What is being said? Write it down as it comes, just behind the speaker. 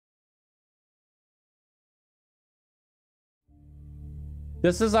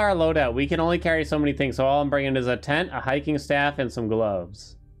This is our loadout. We can only carry so many things, so all I'm bringing is a tent, a hiking staff, and some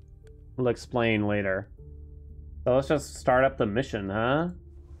gloves. We'll explain later. So let's just start up the mission, huh?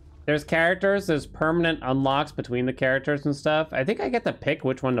 There's characters, there's permanent unlocks between the characters and stuff. I think I get to pick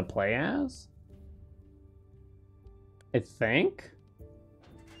which one to play as. I think.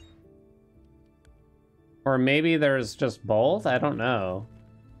 Or maybe there's just both? I don't know.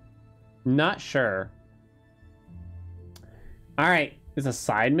 Not sure. Alright, it's a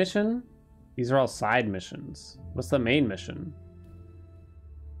side mission? These are all side missions. What's the main mission?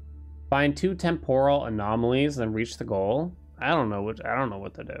 Find 2 temporal anomalies and reach the goal. I don't know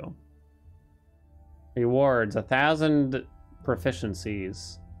what to do. Rewards, 1,000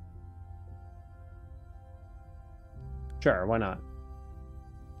 proficiencies. Sure, why not?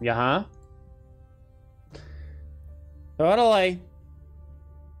 Yeah, huh? Totally.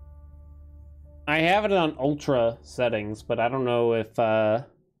 I have it on ultra settings, but I don't know if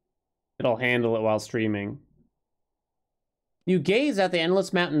it'll handle it while streaming. You gaze at the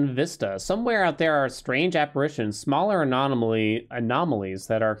endless mountain vista. Somewhere out there are strange apparitions, smaller anomalies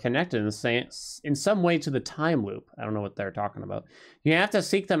that are connected in some way to the time loop. I don't know what they're talking about. You have to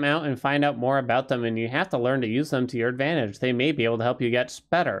seek them out and find out more about them, and you have to learn to use them to your advantage. They may be able to help you get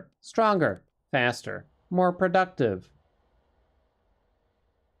better, stronger, faster, more productive.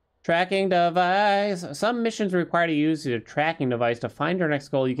 Tracking device. Some missions require you to use your tracking device to find your next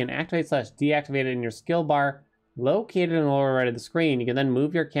goal. You can activate/deactivate it in your skill bar located in the lower right of the screen. You can then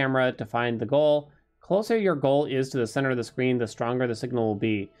move your camera to find the goal. Closer your goal is to the center of the screen, the stronger the signal will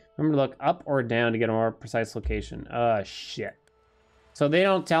be. Remember to look up or down to get a more precise location. Shit. So they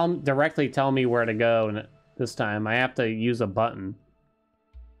don't directly tell me where to go this time. I have to use a button.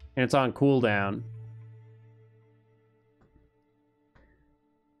 And it's on cooldown.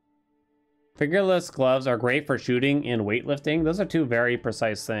 Fingerless gloves are great for shooting and weightlifting. Those are 2 very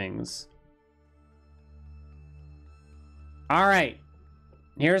precise things. All right,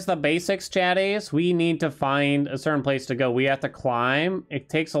 here's the basics, chatties. We need to find a certain place to go. We have to climb. It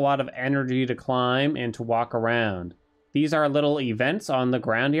takes a lot of energy to climb and to walk around. These are little events on the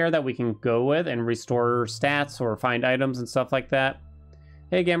ground here that we can go with and restore stats or find items and stuff like that.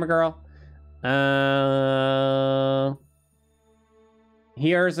 Hey, gamer girl.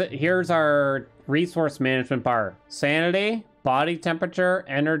 Here's our resource management bar. Sanity, body temperature,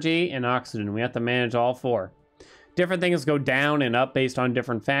 energy, and oxygen. We have to manage all 4. Different things go down and up based on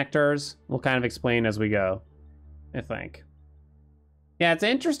different factors. We'll kind of explain as we go, I think. Yeah, it's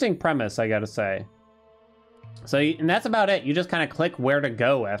an interesting premise, I gotta say. So, and that's about it. You just kind of click where to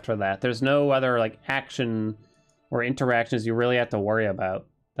go after that. There's no other, like, action or interactions you really have to worry about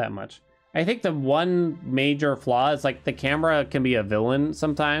that much. I think the one major flaw is, like, the camera can be a villain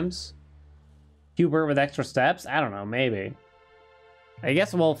sometimes. Hubert with extra steps? I don't know, maybe. I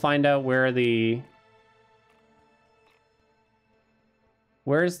guess we'll find out where the...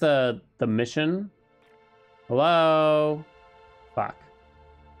 Where's the mission? Hello? Fuck.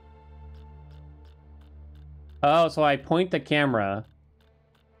 Oh, so I point the camera.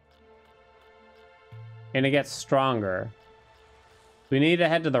 And it gets stronger. We need to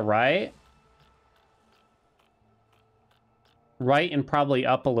head to the right. Right and probably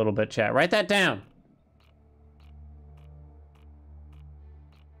up a little bit, chat. Write that down.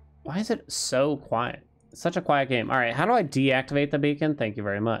 Why is it so quiet? It's such a quiet game. All right, how do I deactivate the beacon? Thank you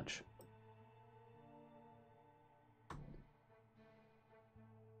very much.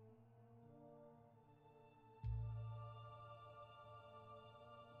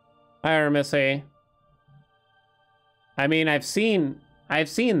 Hi, Missy. I mean, I've seen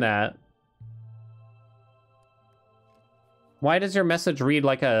that. Why does your message read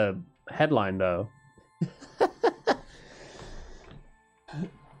like a headline, though?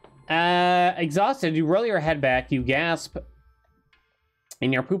 Exhausted, you roll your head back, you gasp,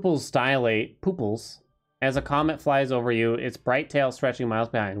 and your pupils dilate, as a comet flies over you, its bright tail stretching miles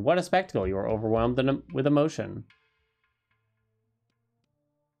behind. What a spectacle, you are overwhelmed with emotion.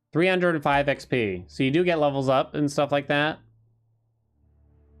 305 XP. So you do get levels up and stuff like that.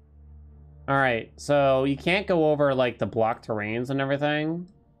 Alright, so you can't go over, like, the block terrains and everything.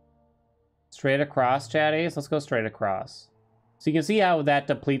 Straight across, chatties. Let's go straight across. So you can see how that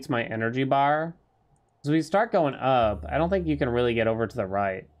depletes my energy bar. So we start going up. I don't think you can really get over to the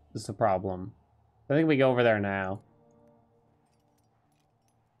right. This is the problem. I think we go over there now.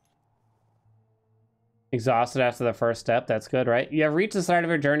 Exhausted after the first step. That's good, right? You have reached the start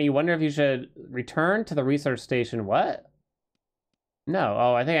of your journey. You wonder if you should return to the research station. What? No.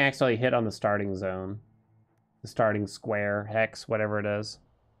 Oh, I think I actually hit on the starting zone. The starting square, hex, whatever it is.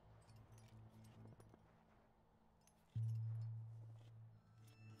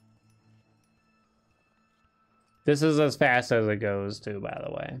 This is as fast as it goes, too, by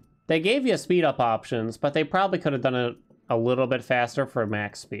the way. They gave you speed up options, but they probably could have done it a little bit faster for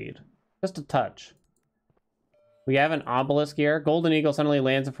max speed. Just a touch. We have an obelisk here. Golden Eagle suddenly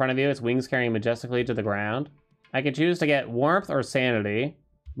lands in front of you, its wings carrying majestically to the ground. I can choose to get warmth or sanity,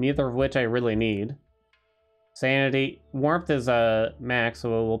 neither of which I really need. Sanity. Warmth is a max,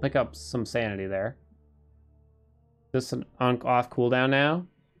 so we'll pick up some sanity there. This an off cooldown now.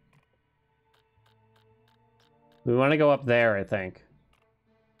 We want to go up there, I think.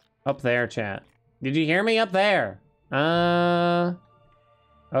 Up there, chat. Did you hear me up there?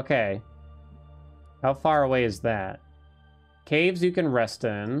 Okay. How far away is that? Caves you can rest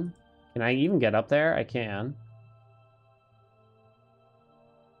in. Can I even get up there? I can.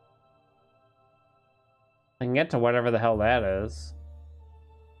 I can get to whatever the hell that is.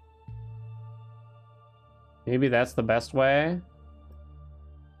 Maybe that's the best way?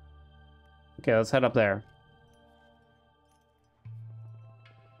 Okay, let's head up there.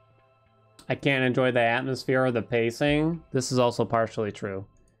 I can't enjoy the atmosphere or the pacing. This is also partially true.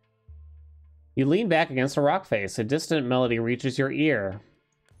 You lean back against a rock face. A distant melody reaches your ear.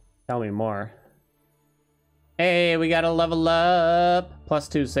 Tell me more. Hey, we gotta level up.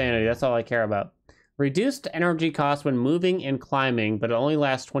 +2 sanity, that's all I care about. Reduced energy cost when moving and climbing, but it only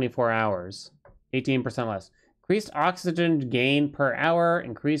lasts 24 hours. 18% less. Increased oxygen gain per hour.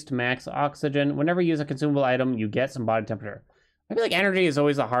 Increased max oxygen. Whenever you use a consumable item, you get some body temperature. I feel like energy is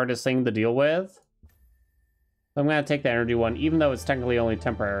always the hardest thing to deal with. So I'm gonna take the energy one, even though it's technically only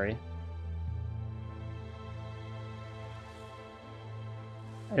temporary.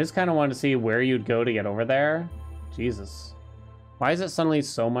 I just kind of wanted to see where you'd go to get over there. Jesus. Why is it suddenly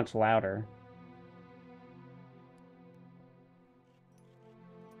so much louder?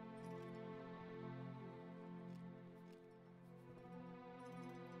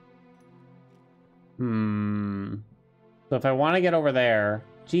 So if I want to get over there...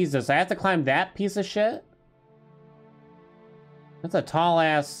 Jesus, I have to climb that piece of shit? That's a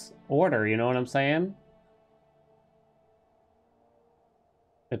tall-ass order, you know what I'm saying?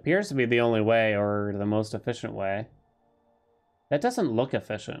 It appears to be the only way, or the most efficient way. That doesn't look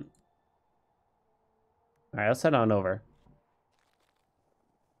efficient. Alright, let's head on over.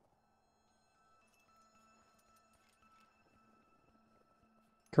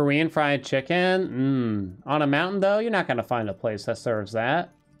 Korean fried chicken? On a mountain, though, you're not going to find a place that serves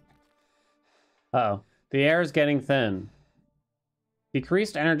that. Uh-oh. The air is getting thin.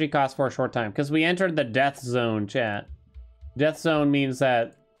 Decreased energy cost for a short time. Because we entered the death zone, chat. Death zone means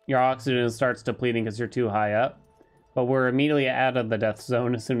that your oxygen starts depleting because you're too high up. But we're immediately out of the death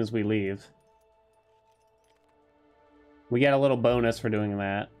zone as soon as we leave. We get a little bonus for doing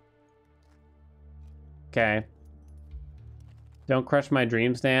that. Okay. Don't crush my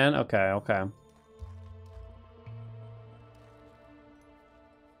dreams, Dan. Okay, okay.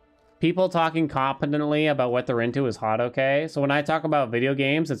 People talking competently about what they're into is hot, okay? So when I talk about video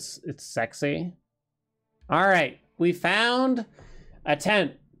games, it's sexy. All right, we found a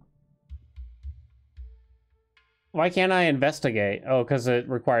tent. Why can't I investigate? Oh, because it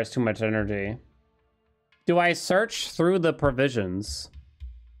requires too much energy. Do I search through the provisions?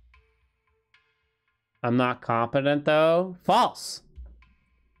 I'm not competent, though. False.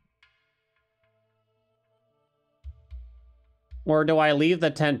 Or do I leave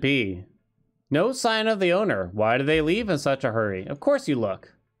the tent be? No sign of the owner. Why do they leave in such a hurry? Of course you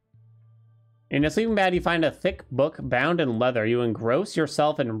look. In a sleeping bag, you find a thick book bound in leather. You engross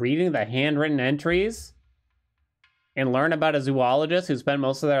yourself in reading the handwritten entries and learn about a zoologist who spent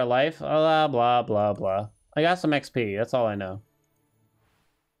most of their life. Blah, blah, blah, blah. I got some XP. That's all I know.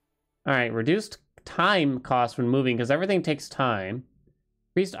 All right, reduced time cost when moving because everything takes time.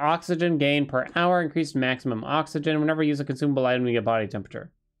 Increased oxygen gain per hour. Increased maximum oxygen. Whenever you use a consumable item, you get body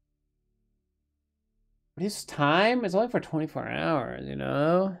temperature. Reduced time? It's only for 24 hours, you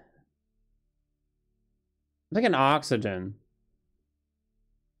know? I'm thinking oxygen.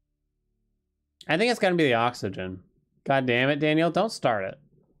 I think it's gonna be the oxygen. God damn it, Daniel. Don't start it.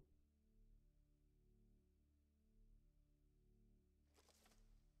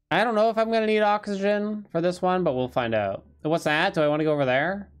 I don't know if I'm going to need oxygen for this one, but we'll find out. What's that? Do I want to go over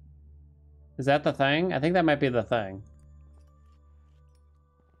there? Is that the thing? I think that might be the thing.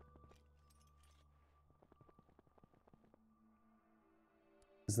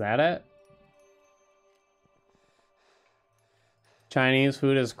 Is that it? Chinese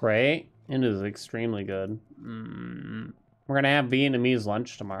food is great. It is extremely good. We're going to have Vietnamese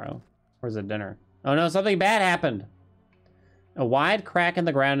lunch tomorrow. Or is it dinner? Oh no, something bad happened. A wide crack in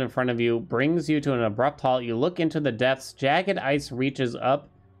the ground in front of you brings you to an abrupt halt. You look into the depths. Jagged ice reaches up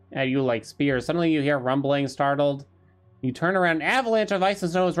at you like spears. Suddenly you hear rumbling, startled. You turn around, an avalanche of ice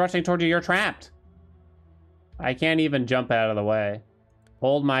and snow is rushing toward you. You're trapped. I can't even jump out of the way.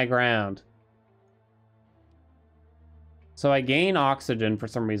 Hold my ground. So I gain oxygen for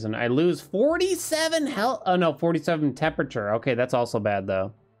some reason. I lose 47 health. Oh no, 47 temperature. Okay, that's also bad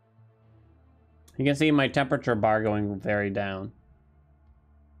though. You can see my temperature bar going very down.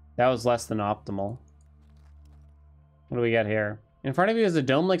 That was less than optimal. What do we got here? In front of you is a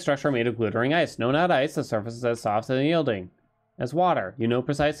dome-like structure made of glittering ice. No, not ice. The surface is as soft and yielding as water. You know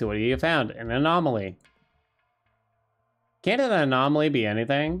precisely what you found. An anomaly. Can't an anomaly be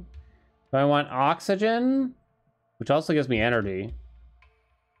anything? Do I want oxygen? Which also gives me energy.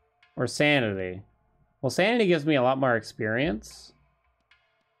 Or sanity. Well, sanity gives me a lot more experience.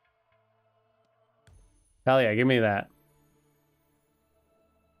 Hell yeah, give me that.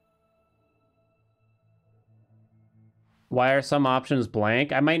 Why are some options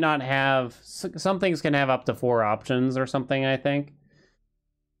blank? I might not have... Some things can have up to 4 options or something, I think.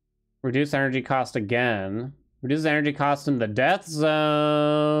 Reduce energy cost again. Reduce energy cost in the death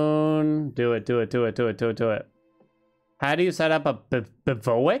zone. Do it, do it, do it, do it, do it, do it. How do you set up a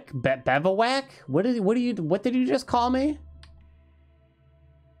bivouac? Bivouac? What did you just call me?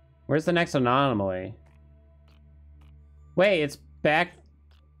 Where's the next anomaly? Wait, it's back.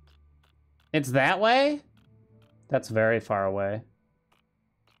 It's that way? That's very far away.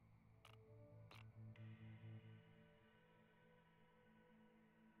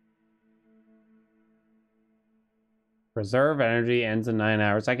 Reserve energy ends in 9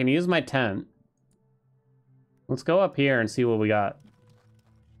 hours. I can use my tent. Let's go up here and see what we got.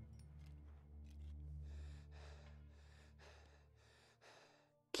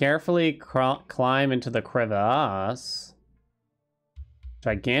 Carefully climb into the crevasse.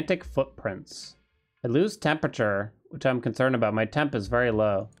 Gigantic footprints. I lose temperature, which I'm concerned about. My temp is very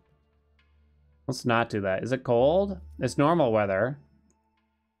low. Let's not do that. Is it cold? It's normal weather.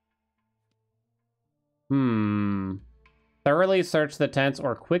 Thoroughly search the tents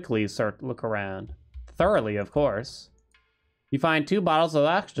or quickly look around. Thoroughly, of course. You find 2 bottles of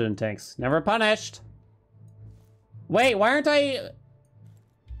oxygen tanks. Never punished. Wait, why aren't I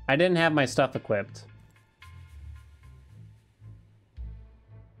didn't have my stuff equipped.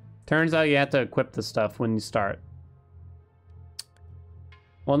 Turns out you have to equip the stuff when you start.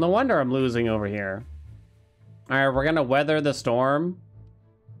 Well, no wonder I'm losing over here. Alright, we're gonna weather the storm.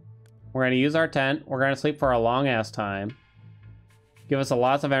 We're gonna use our tent. We're gonna sleep for a long ass time. Give us a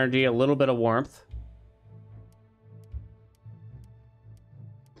lot of energy, a little bit of warmth.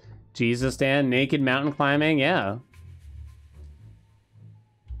 Jesus, Dan, naked mountain climbing, yeah.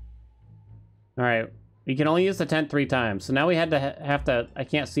 Alright, we can only use the tent 3 times. So now we had to I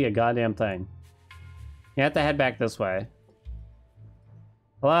can't see a goddamn thing. You have to head back this way.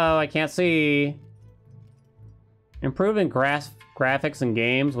 Hello, I can't see. Improving graphics in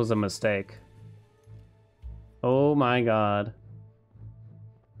games was a mistake. Oh my god.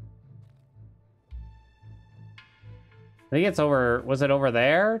 I think it's over... Was it over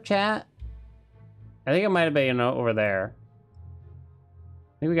there, chat? I think it might have been over there.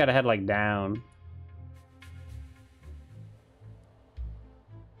 I think we gotta head, like, down.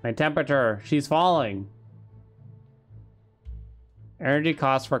 My temperature. She's falling. Energy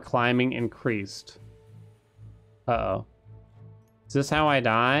cost for climbing increased. Uh-oh. Is this how I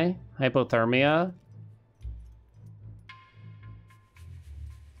die? Hypothermia?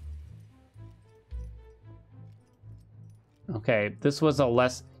 Okay, this was a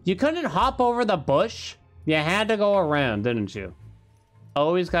less... You couldn't hop over the bush? You had to go around, didn't you?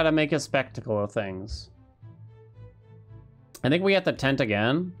 Always gotta make a spectacle of things. I think we have the tent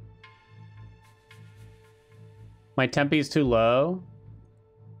again. My tempe's too low.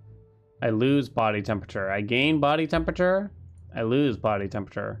 I lose body temperature. I gain body temperature. I lose body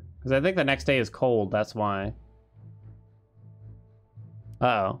temperature. Because I think the next day is cold, that's why.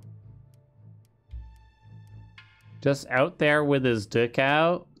 Uh-oh. Just out there with his dick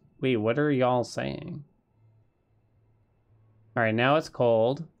out? Wait, what are y'all saying? Alright, now it's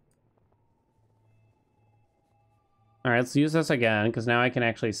cold. Alright, let's use this again, because now I can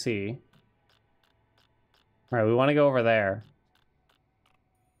actually see. Alright, we want to go over there.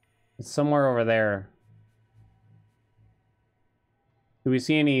 It's somewhere over there. Do we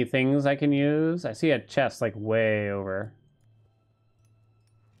see any things I can use? I see a chest, like, way over.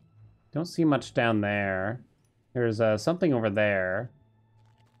 Don't see much down there. There's something over there.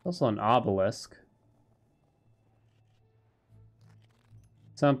 Also an obelisk.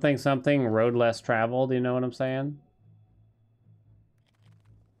 Something, road less traveled, you know what I'm saying?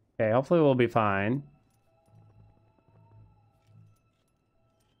 Okay, hopefully we'll be fine.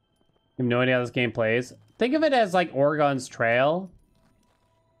 have no idea how this game plays. Think of it as like Oregon's Trail,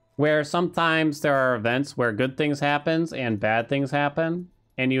 where sometimes there are events where good things happens and bad things happen,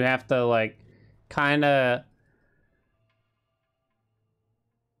 and you have to like kind of,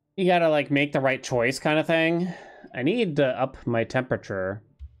 you gotta like make the right choice kind of thing. I need to up my temperature.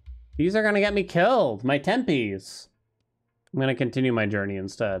 These are gonna get me killed, my tempies. I'm gonna continue my journey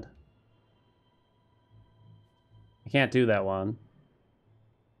instead. I can't do that one.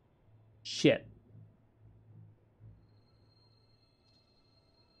 Shit.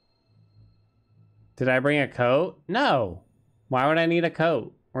 Did I bring a coat? No. Why would I need a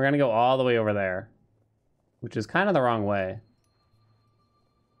coat? We're gonna go all the way over there, which is kind of the wrong way.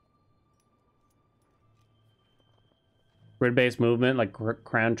 Grid-based movement, like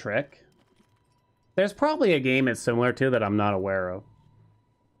Crown Trick. There's probably a game it's similar to that I'm not aware of.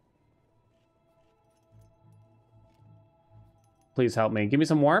 Please help me. Give me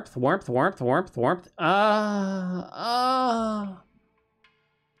some warmth. Warmth, warmth, warmth, warmth.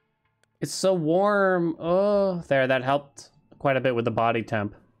 It's so warm. Oh, there, that helped quite a bit with the body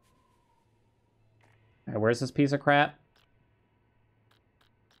temp. All right, where's this piece of crap?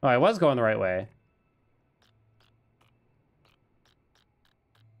 Oh, I was going the right way.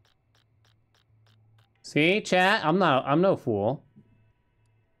 See, chat? I'm no fool.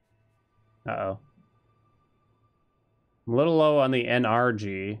 Uh-oh. I'm a little low on the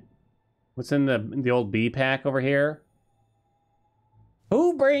NRG. What's in the old B pack over here?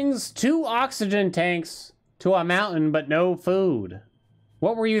 Who brings 2 oxygen tanks to a mountain but no food?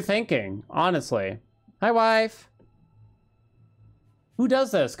 What were you thinking, honestly? Hi, wife. Who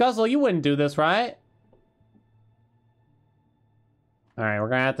does this? Guzzle, you wouldn't do this, right? All right, we're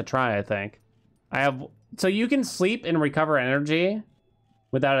gonna have to try, I think. So you can sleep and recover energy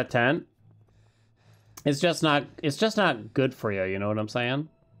without a tent. It's just not good for you, you know what I'm saying?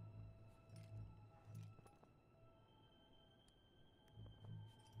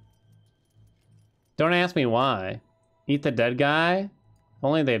 Don't ask me why. Eat the dead guy? If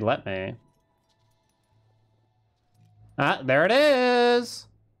only they'd let me. Ah, there it is!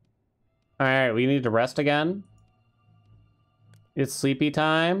 Alright, we need to rest again. It's sleepy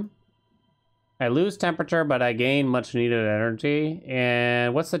time. I lose temperature, but I gain much needed energy.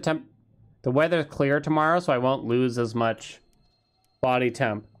 And what's the temp? The weather's clear tomorrow, so I won't lose as much body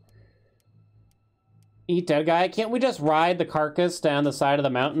temp. Eat dead guy. Can't we just ride the carcass down the side of the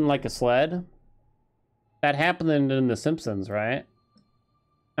mountain like a sled? That happened in The Simpsons, right?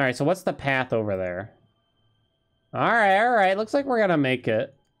 All right, so what's the path over there? All right. Looks like we're gonna make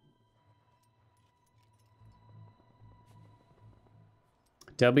it.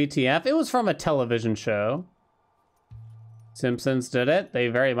 WTF? It was from a television show. Simpsons did it. They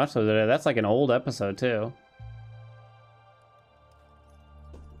very much so did it. That's like an old episode, too.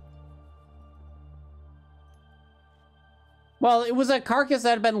 Well, it was a carcass that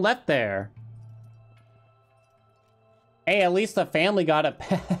had been left there. Hey, at least the family got it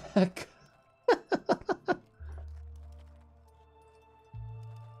back.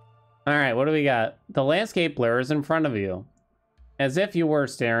 Alright, what do we got? The landscape blurs in front of you. As if you were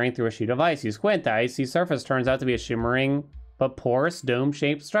staring through a sheet of ice. You squint, the icy surface turns out to be a shimmering but porous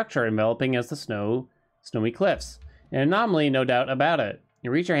dome-shaped structure enveloping as the snowy cliffs. An anomaly, no doubt about it.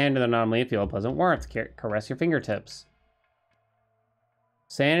 You reach your hand to the anomaly and feel a pleasant warmth. Caress your fingertips.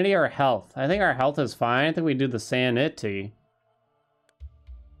 Sanity or health? I think our health is fine. I think we do the sanity.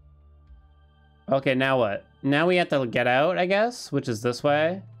 Okay, now what? Now we have to get out, I guess, which is this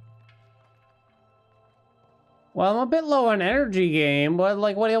way. Well, I'm a bit low on energy, game, but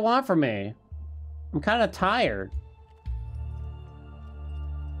like, what do you want from me? I'm kind of tired.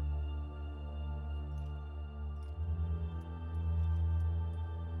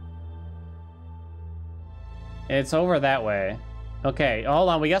 It's over that way. Okay, hold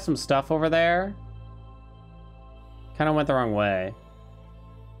on. We got some stuff over there. Kind of went the wrong way.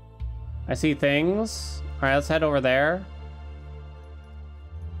 I see things. All right, let's head over there.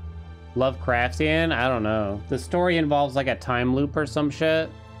 Lovecraftian? I don't know. The story involves like a time loop or some shit.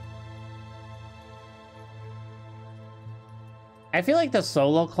 I feel like the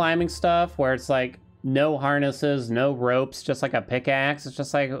solo climbing stuff where it's like no harnesses, no ropes, just like a pickaxe. It's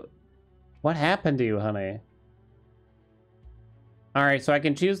just like, what happened to you, honey? All right, so I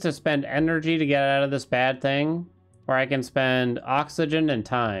can choose to spend energy to get out of this bad thing, or I can spend oxygen and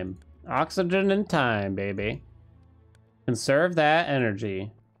time. Oxygen and time, baby. Conserve that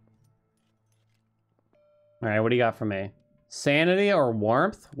energy. All right, what do you got for me? Sanity or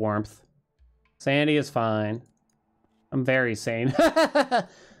warmth? Warmth. Sanity is fine. I'm very sane.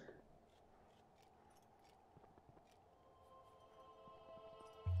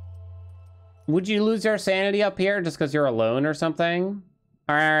 Would you lose your sanity up here just because you're alone or something?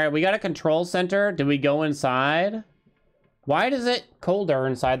 All right, we got a control center. Did we go inside? Why is it colder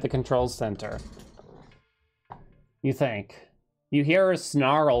inside the control center? You think? You hear a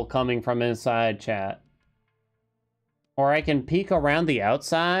snarl coming from inside, chat. Or I can peek around the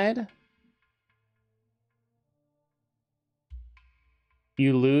outside?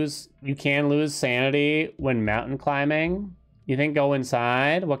 You can lose sanity when mountain climbing? You think go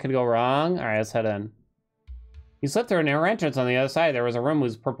inside? What could go wrong? All right, let's head in. You slip through a narrow entrance on the other side. There was a room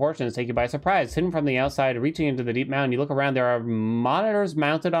whose proportions take you by surprise. Hidden from the outside, reaching into the deep mountain, you look around. There are monitors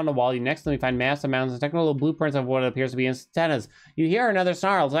mounted on the wall. You next to them find massive mountains and technical blueprints of what appears to be antennas. You hear another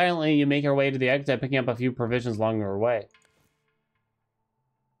snarl. Silently, you make your way to the exit, picking up a few provisions along your way.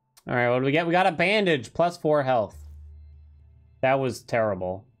 All right, what do we get? We got a bandage, plus 4 health. That was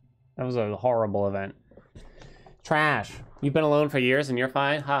terrible. That was a horrible event. Trash. You've been alone for years and you're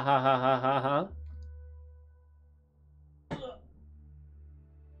fine? Ha ha ha ha ha ha.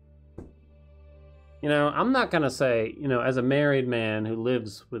 You know, I'm not gonna say, you know, as a married man who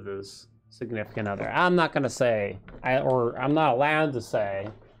lives with his significant other, I'm not gonna say, I'm not allowed to say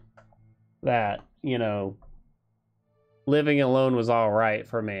that, you know, living alone was all right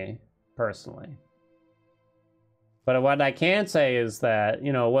for me, personally. But what I can say is that,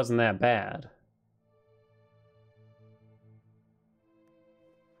 you know, it wasn't that bad.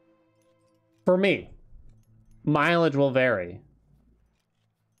 For me, mileage will vary.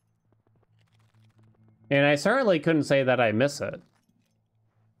 And I certainly couldn't say that I miss it.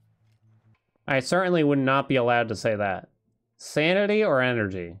 I certainly would not be allowed to say that. Sanity or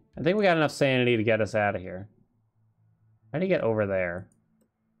energy? I think we got enough sanity to get us out of here. How do you get over there?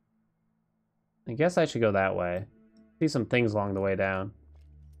 I guess I should go that way. See some things along the way down.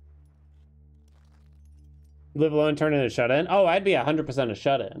 You live alone, turn into a shut-in? Oh, I'd be 100% a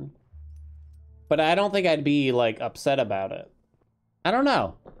shut-in. But I don't think I'd be, like, upset about it. I don't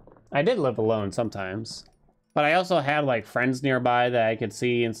know. I did live alone sometimes. But I also had, like, friends nearby that I could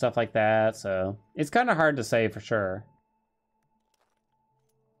see and stuff like that, so... It's kind of hard to say for sure.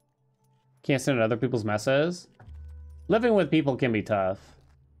 Can't stand other people's messes? Living with people can be tough.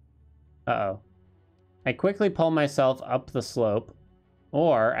 Uh-oh. I quickly pull myself up the slope.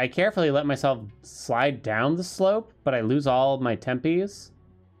 Or, I carefully let myself slide down the slope, but I lose all of my tempies.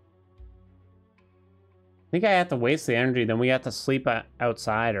 I think I have to waste the energy, then we have to sleep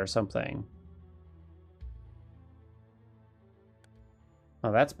outside or something.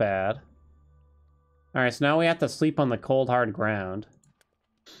 Oh, that's bad. Alright, so now we have to sleep on the cold, hard ground.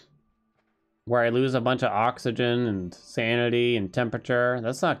 Where I lose a bunch of oxygen and sanity and temperature.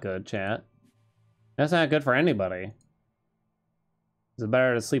 That's not good, chat. That's not good for anybody. Is it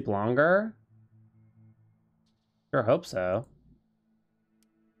better to sleep longer? Sure hope so.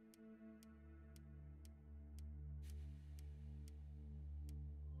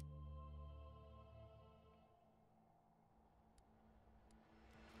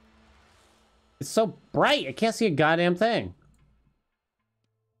 It's so bright, I can't see a goddamn thing.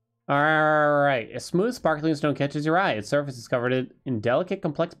 Alright, a smooth, sparkling stone catches your eye. Its surface is covered in delicate,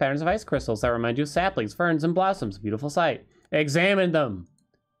 complex patterns of ice crystals that remind you of saplings, ferns, and blossoms. Beautiful sight. Examine them!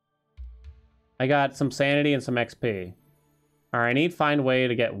 I got some sanity and some XP. Alright, I need to find a way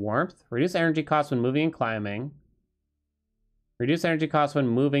to get warmth. Reduce energy costs when moving and climbing. Reduce energy costs when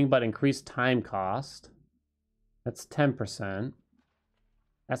moving, but increase time cost. That's 10%.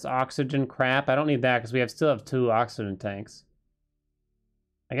 That's oxygen crap. I don't need that because we still have 2 oxygen tanks.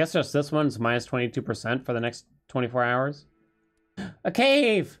 I guess just this one's minus 22% for the next 24 hours. A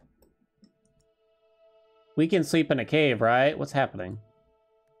cave! We can sleep in a cave, right? What's happening?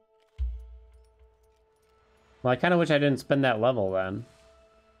 Well, I kind of wish I didn't spend that level then.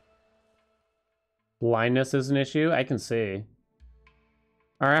 Blindness is an issue? I can see.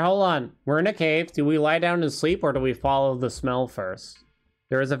 Alright, hold on. We're in a cave. Do we lie down and sleep or do we follow the smell first?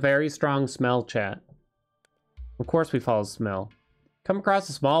 There is a very strong smell, chat. Of course we follow smell. Come across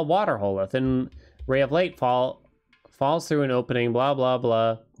a small water hole. A thin ray of light falls through an opening, blah, blah,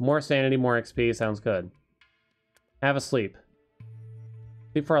 blah. More sanity, more XP. Sounds good. Have a sleep.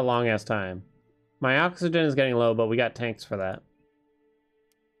 Sleep for a long-ass time. My oxygen is getting low, but we got tanks for that.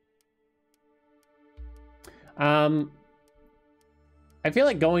 I feel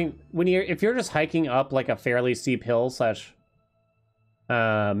like if you're just hiking up like a fairly steep hill slash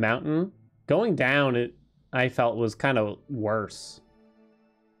mountain, going down, I felt was kind of worse.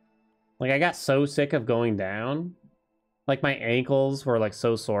 Like, I got so sick of going down. Like, my ankles were, like,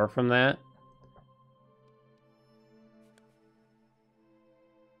 so sore from that.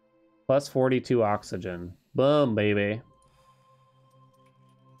 Plus 42 oxygen. Boom, baby.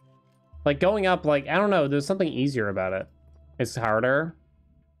 Like, going up, like, I don't know, there's something easier about it. It's harder.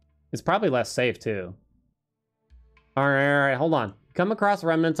 It's probably less safe, too. Alright, hold on. Come across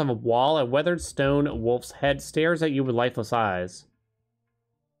remnants of a wall. A weathered stone wolf's head stares at you with lifeless eyes.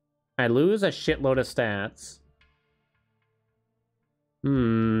 I lose a shitload of stats.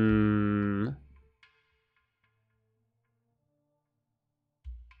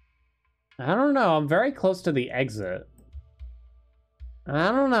 I don't know. I'm very close to the exit.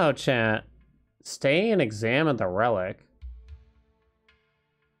 I don't know, chat. Stay and examine the relic.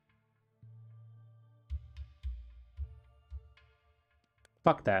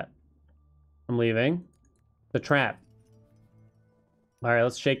 Fuck that. I'm leaving. The trap. Alright,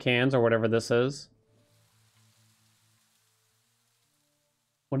 let's shake hands or whatever this is.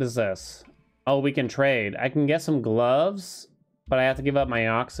 What is this? Oh, we can trade. I can get some gloves, but I have to give up my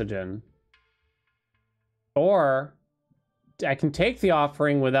oxygen. Or I can take the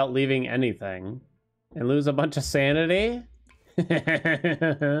offering without leaving anything and lose a bunch of sanity.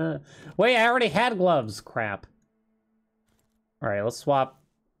 Wait, I already had gloves. Crap. All right, let's swap.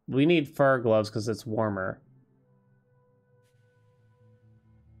 We need fur gloves because it's warmer.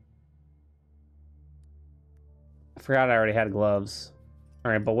 I forgot I already had gloves.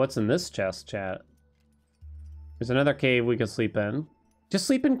 All right, but what's in this chest, chat? There's another cave we can sleep in. Just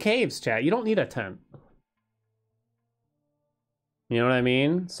sleep in caves, chat. You don't need a tent. You know what I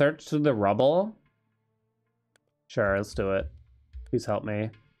mean? Search through the rubble. Sure, let's do it. Please help me.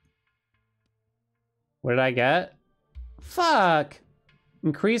 What did I get? Fuck!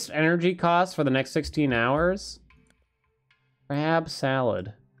 Increased energy costs for the next 16 hours? Crab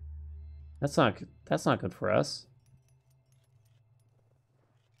salad. That's not good for us.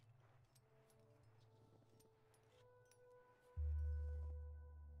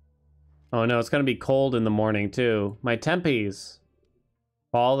 Oh no, it's gonna be cold in the morning too. My tempies.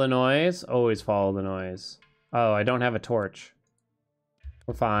 Follow the noise? Always follow the noise. Oh, I don't have a torch.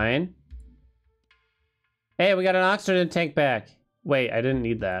 We're fine. Hey, we got an oxygen tank back. Wait, I didn't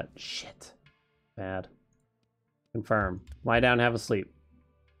need that. Shit. Bad. Confirm. Lie down, have a sleep.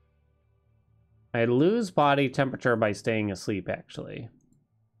 I lose body temperature by staying asleep, actually.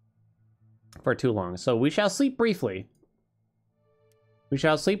 For too long. So we shall sleep briefly. We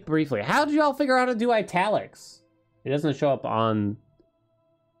shall sleep briefly. How did y'all figure out how to do italics? It doesn't show up on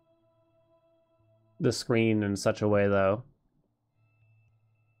the screen in such a way, though.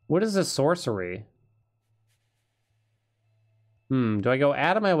 What is this sorcery? Do I go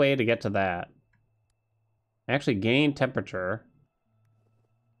out of my way to get to that? I actually gain temperature.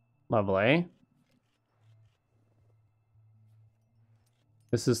 Lovely.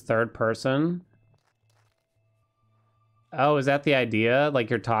 This is third person. Oh, is that the idea? Like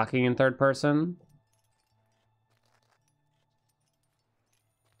you're talking in third person?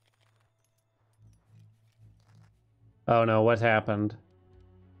 Oh no, what happened?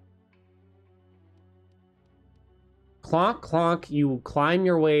 Clonk, clonk, you climb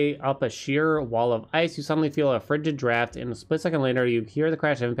your way up a sheer wall of ice. You suddenly feel a frigid draft, and a split second later, you hear the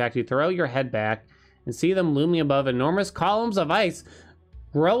crash of impact. You throw your head back and see them looming above enormous columns of ice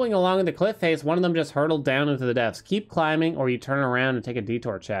growing along the cliff face. One of them just hurtled down into the depths. Keep climbing, or you turn around and take a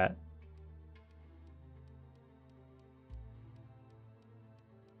detour, chat.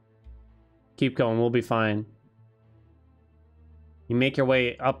 Keep going, we'll be fine. You make your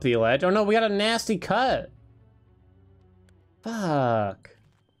way up the ledge. Oh no, we got a nasty cut. Fuck.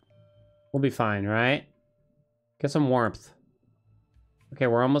 We'll be fine, right? Get some warmth. Okay,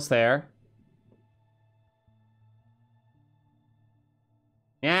 we're almost there.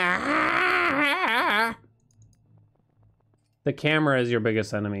 Yeah. The camera is your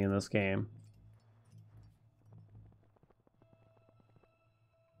biggest enemy in this game.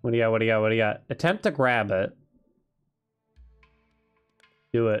 What do you got? What do you got? What do you got? Attempt to grab it.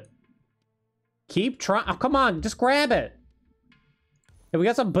 Do it. Keep trying. Oh, come on. Just grab it. Hey, we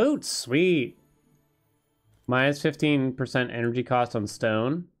got some boots. Sweet. Minus 15% energy cost on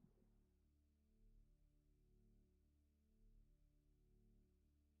stone.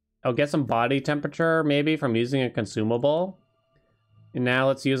 Oh, get some body temperature, maybe, from using a consumable. And now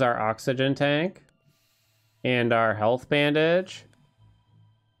let's use our oxygen tank. And our health bandage.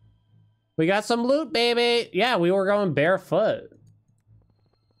 We got some loot, baby! Yeah, we were going barefoot.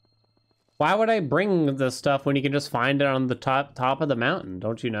 Why would I bring this stuff when you can just find it on the top of the mountain?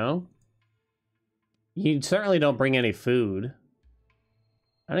 Don't you know? You certainly don't bring any food.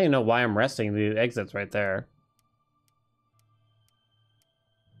 I don't even know why I'm resting. The exit's right there.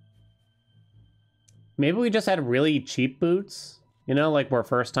 Maybe we just had really cheap boots. You know, like we're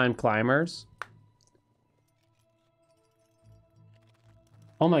first-time climbers.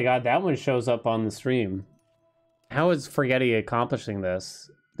 Oh my god, that one shows up on the stream. How is Forgetty accomplishing this?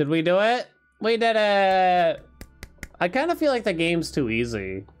 Did we do it? We did it! I kind of feel like the game's too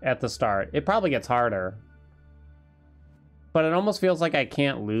easy at the start. It probably gets harder. But it almost feels like I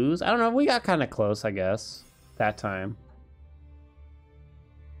can't lose. I don't know, we got kind of close, I guess, that time.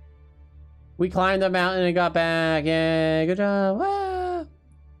 We climbed the mountain and got back. Yay, good job. Wah!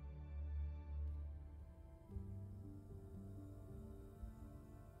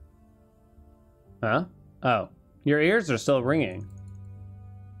 Huh? Oh, your ears are still ringing.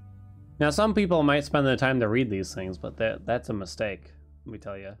 Now, some people might spend the time to read these things, but that's a mistake, let me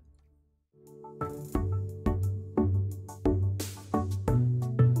tell you.